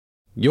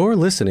You're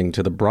listening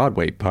to the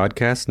Broadway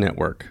Podcast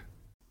Network.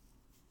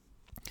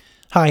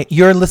 Hi,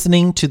 you're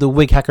listening to the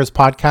Wig Hackers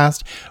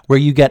Podcast, where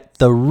you get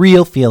the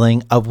real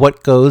feeling of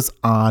what goes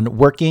on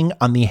working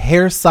on the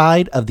hair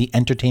side of the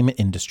entertainment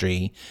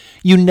industry.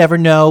 You never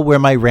know where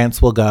my rants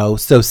will go,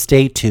 so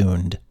stay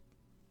tuned.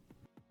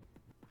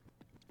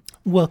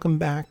 Welcome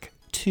back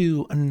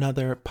to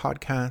another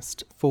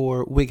podcast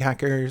for Wig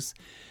Hackers,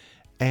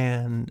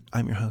 and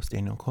I'm your host,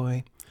 Daniel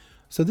Coy.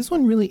 So this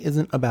one really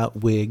isn't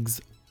about wigs,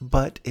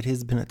 but it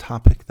has been a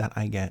topic that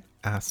I get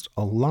asked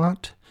a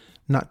lot,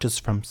 not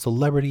just from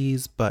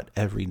celebrities, but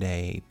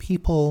everyday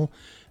people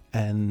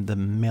and the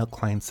male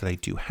clients that I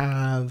do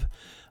have.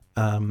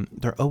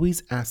 They're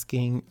always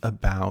asking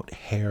about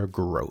hair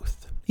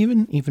growth,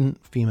 even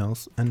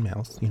females and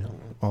males,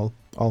 all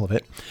of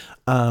it.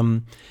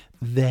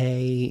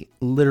 They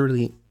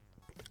literally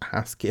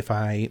ask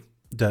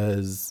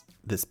does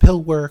this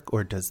pill work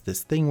or does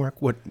this thing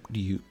work? What do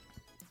you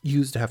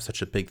use to have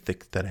such a big,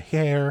 thick set of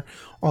hair?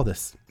 All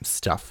this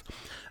stuff.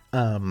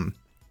 And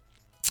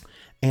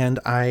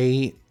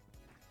I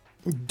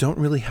don't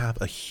really have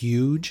a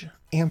huge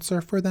answer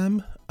for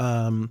them.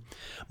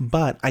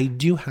 But I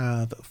do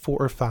have 4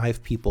 or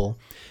 5 people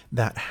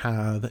that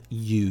have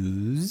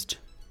used.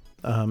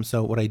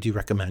 So what I do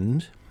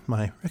recommend,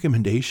 my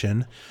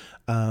recommendation,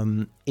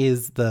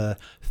 is the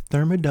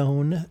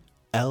Thermadone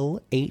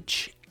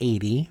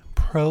LH80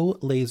 Pro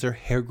Laser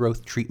Hair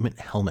Growth Treatment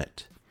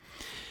Helmet.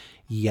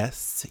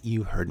 Yes,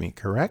 you heard me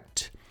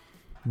correct.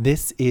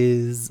 This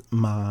is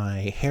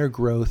my hair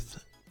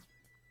growth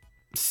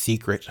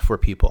secret for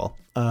people.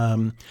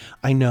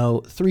 I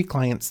know 3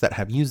 clients that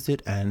have used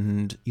it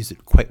and use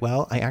it quite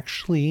well. I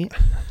actually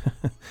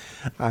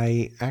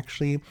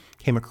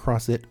came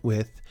across it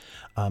with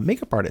a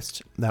makeup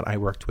artist that I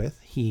worked with.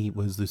 He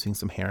was losing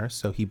some hair,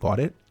 so he bought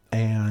it,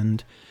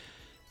 and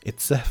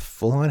it's a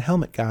full-on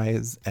helmet,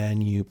 guys.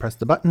 And you press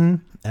the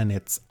button, and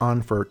it's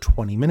on for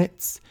 20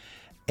 minutes.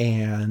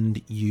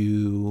 And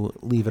you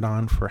leave it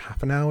on for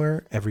half an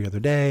hour every other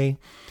day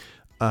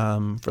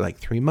for like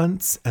 3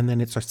 months, and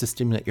then it starts to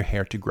stimulate your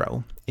hair to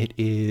grow. It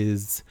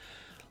is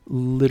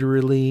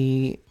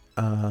literally,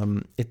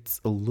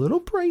 it's a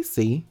little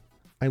pricey.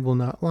 I will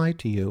not lie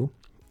to you.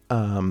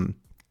 It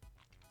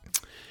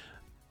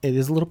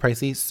is a little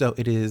pricey, so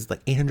it is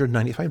like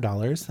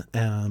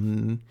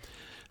 $895.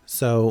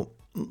 So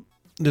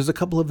there's a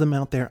couple of them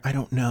out there. I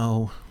don't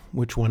know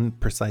which one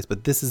precise,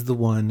 but this is the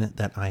one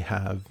that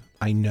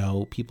I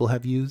know people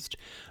have used,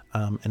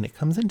 and it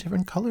comes in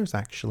different colors,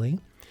 actually.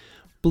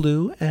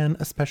 Blue and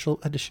a special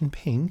edition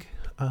pink.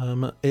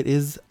 It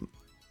is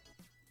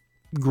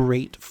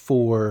great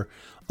for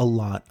a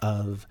lot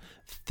of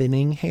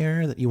thinning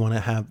hair that you want to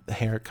have the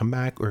hair come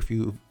back, or if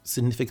you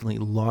significantly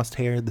lost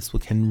hair, this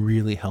can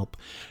really help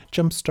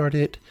jumpstart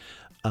it.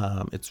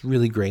 It's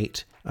really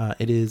great.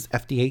 It is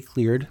FDA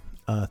cleared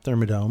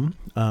Thermadome,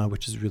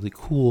 which is really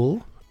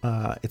cool.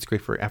 It's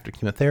great for after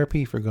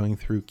chemotherapy, for going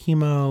through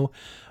chemo,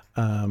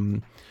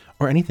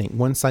 or anything.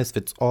 One size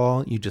fits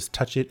all. You just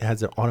touch it. It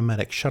has an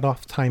automatic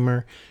shut-off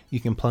timer. You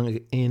can plug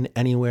it in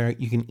anywhere.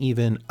 You can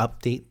even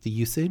update the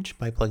usage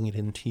by plugging it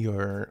into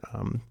your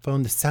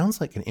phone. This sounds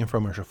like an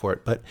infomercial for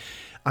it, but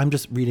I'm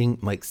just reading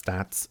like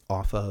stats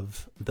off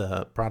of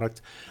the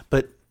product.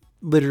 But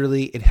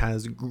literally, it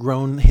has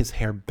grown his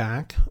hair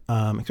back,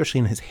 especially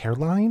in his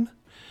hairline.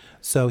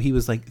 So he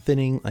was like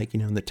thinning, like,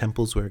 in the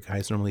temples where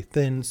guys normally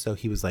thin. So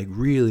he was like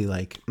really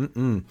like,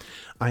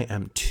 I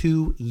am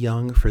too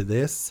young for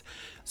this.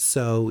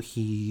 So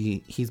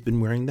he's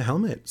been wearing the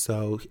helmet.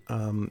 So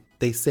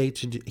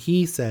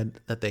he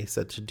said that they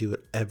said to do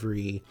it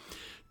every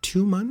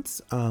 2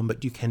 months,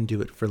 but you can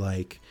do it for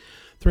like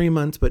 3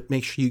 months. But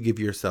make sure you give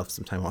yourself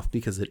some time off,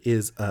 because it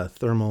is a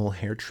thermal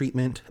hair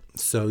treatment.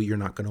 So you're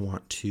not going to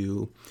want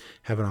to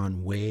have it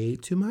on way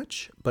too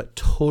much, but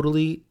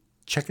totally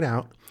check it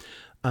out.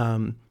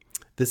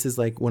 This is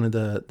like one of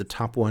the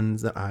top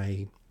ones that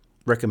I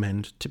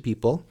recommend to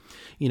people,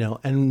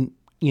 and,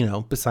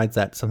 besides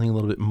that, something a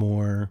little bit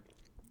more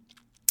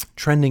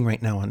trending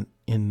right now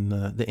in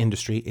the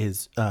industry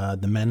is,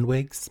 the male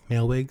wigs,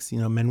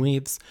 men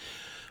weaves.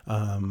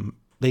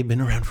 They've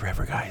been around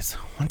forever, guys.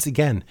 Once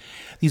again,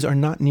 these are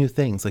not new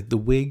things. Like, the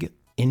wig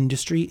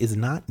industry is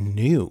not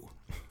new.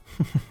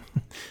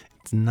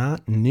 It's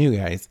not new,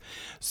 guys.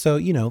 So,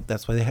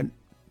 that's why they had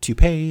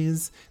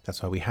toupees.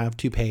 That's why we have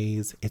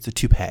toupees. It's a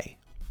toupee.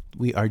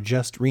 We are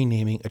just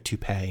renaming a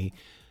toupee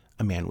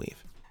a man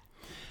weave.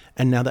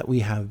 And now that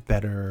we have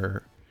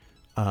better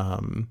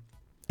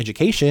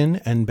education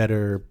and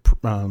better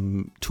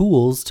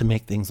tools to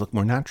make things look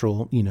more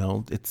natural,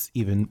 it's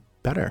even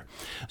better.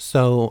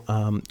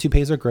 So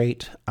toupees are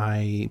great.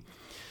 I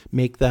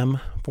make them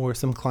for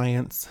some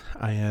clients.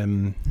 I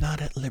am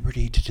not at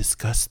liberty to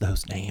discuss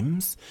those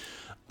names.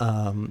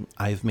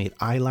 I've made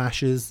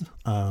eyelashes.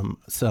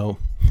 So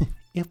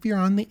if you're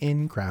on the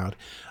in crowd,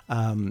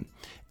 and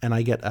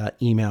I get an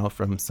email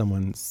from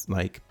someone's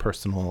like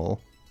personal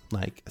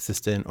like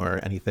assistant or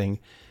anything,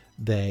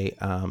 they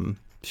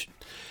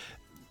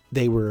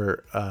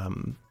were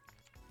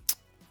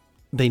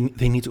they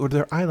need to order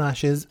their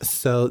eyelashes.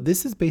 So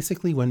this is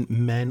basically when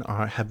men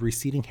have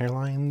receding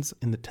hairlines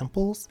in the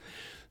temples.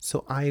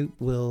 So I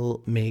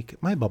will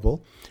make my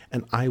bubble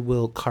and I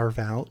will carve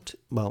out,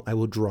 I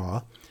will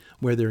draw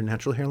where their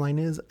natural hairline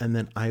is, and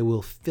then I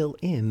will fill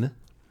in,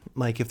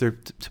 like if they're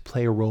to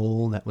play a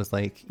role that was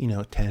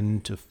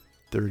 10 to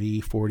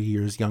 30, 40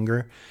 years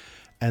younger,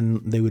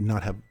 and they would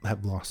not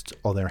have lost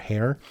all their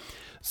hair.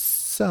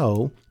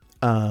 So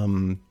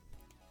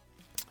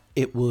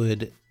it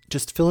would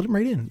just fill them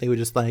right in. They would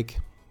just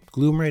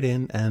glue them right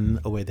in, and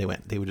away they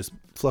went. They would just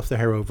fluff their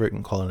hair over it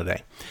and call it a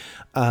day.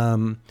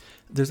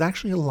 There's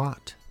actually a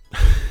lot.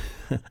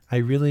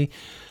 I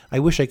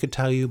wish I could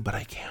tell you, but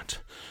I can't.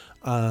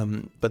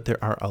 But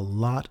there are a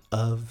lot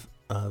of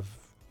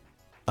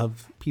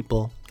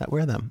people that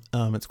wear them.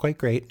 It's quite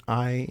great.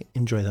 I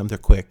enjoy them. They're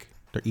quick.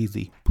 They're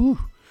easy. Whew.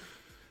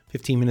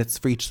 15 minutes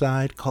for each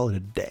side. Call it a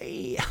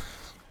day.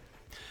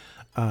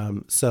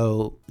 Yep.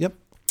 So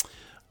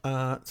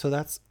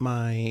that's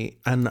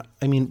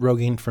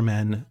Rogaine for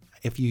men.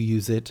 If you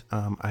use it,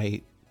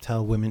 I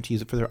tell women to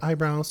use it for their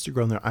eyebrows, to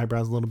grow in their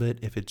eyebrows a little bit.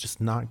 If it's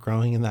just not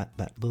growing in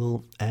that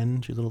little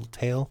end, your little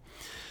tail,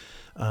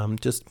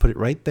 just put it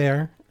right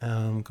there.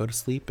 Go to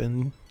sleep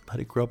and let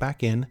it grow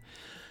back in.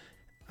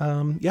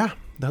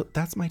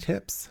 That's my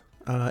tips.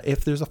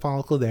 If there's a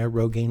follicle there,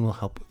 Rogaine will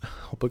help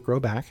it grow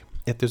back.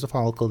 If there's a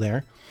follicle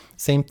there,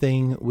 same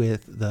thing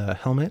with the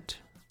helmet,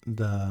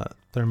 the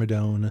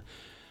Thermadone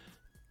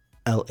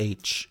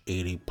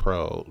LH80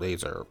 Pro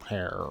laser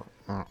hair.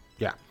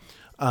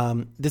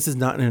 This is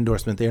not an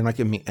endorsement. They are not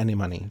giving me any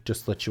money.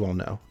 Just to let you all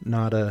know.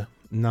 Not a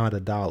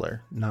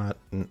dollar.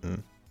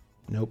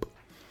 Nope.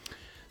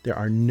 There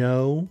are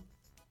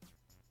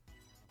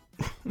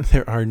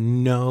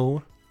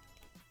no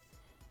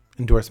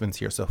endorsements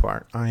here so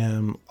far. I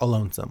am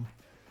lonesome.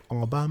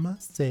 All by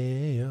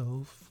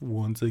myself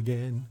once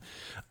again.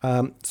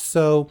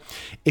 So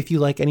if you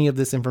like any of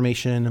this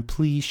information,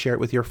 please share it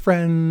with your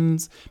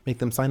friends, make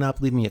them sign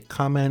up, leave me a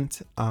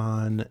comment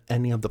on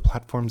any of the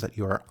platforms that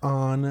you are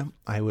on.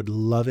 I would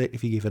love it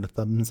if you gave it a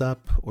thumbs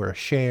up or a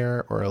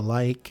share or a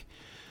like.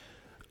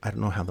 I don't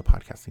know how the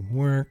podcasting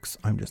works.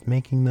 I'm just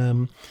making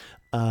them.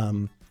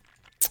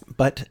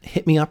 But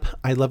hit me up.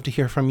 I'd love to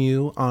hear from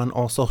you on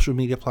all social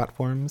media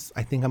platforms.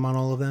 I think I'm on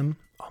all of them.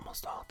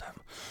 Almost all of them.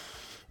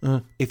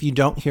 If you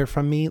don't hear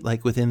from me,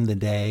 within the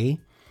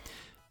day,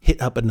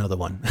 hit up another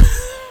one.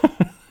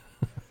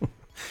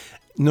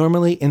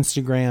 Normally,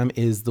 Instagram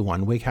is the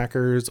one. Wig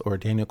Hackers or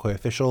Daniel Coy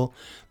Official.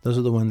 Those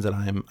are the ones that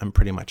I'm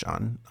pretty much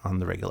on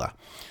the regular.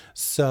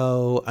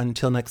 So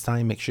until next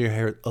time, make sure your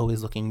hair is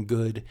always looking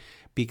good,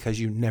 because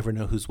you never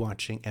know who's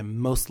watching, and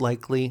most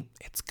likely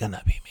it's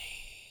gonna be me.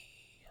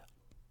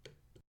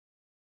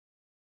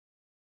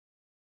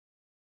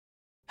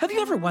 Have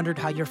you ever wondered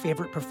how your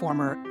favorite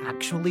performer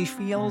actually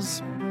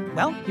feels?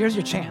 Well, here's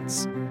your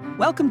chance.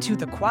 Welcome to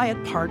The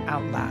Quiet Part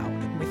Out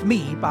Loud with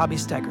me, Bobby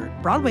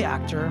Steggert, Broadway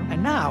actor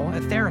and now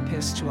a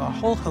therapist to a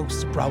whole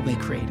host of Broadway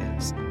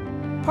creatives.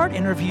 Part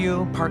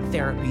interview, part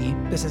therapy,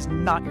 this is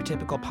not your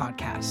typical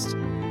podcast.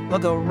 We'll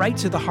go right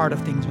to the heart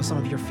of things with some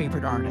of your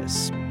favorite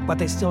artists, what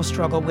they still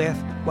struggle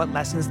with, what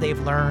lessons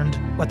they've learned,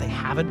 what they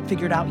haven't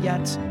figured out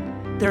yet.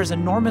 There's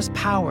enormous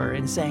power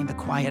in saying the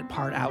quiet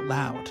part out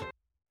loud.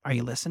 Are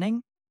you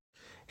listening?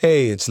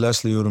 Hey, it's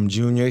Leslie Odom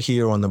Jr.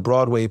 here on the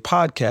Broadway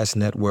Podcast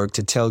Network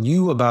to tell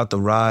you about the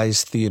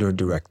Rise Theater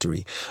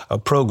Directory, a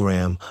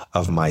program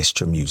of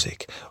Maestra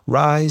Music.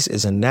 Rise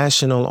is a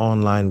national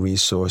online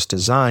resource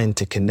designed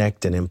to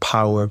connect and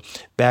empower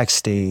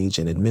backstage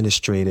and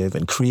administrative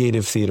and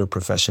creative theater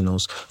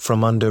professionals from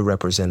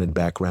underrepresented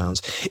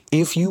backgrounds.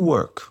 If you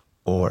work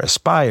or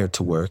aspire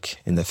to work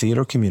in the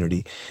theater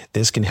community,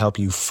 this can help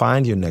you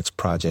find your next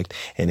project.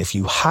 And if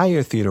you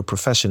hire theater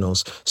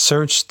professionals,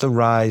 search the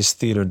Rise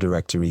Theater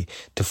Directory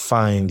to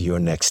find your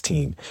next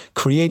team.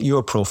 Create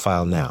your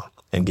profile now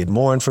and get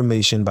more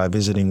information by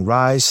visiting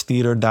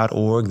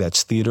risetheatre.org.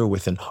 That's theater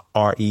with an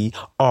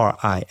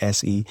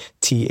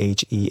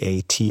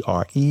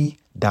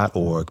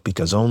RERISETHEATRE.org,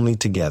 because only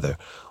together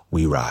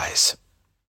we rise.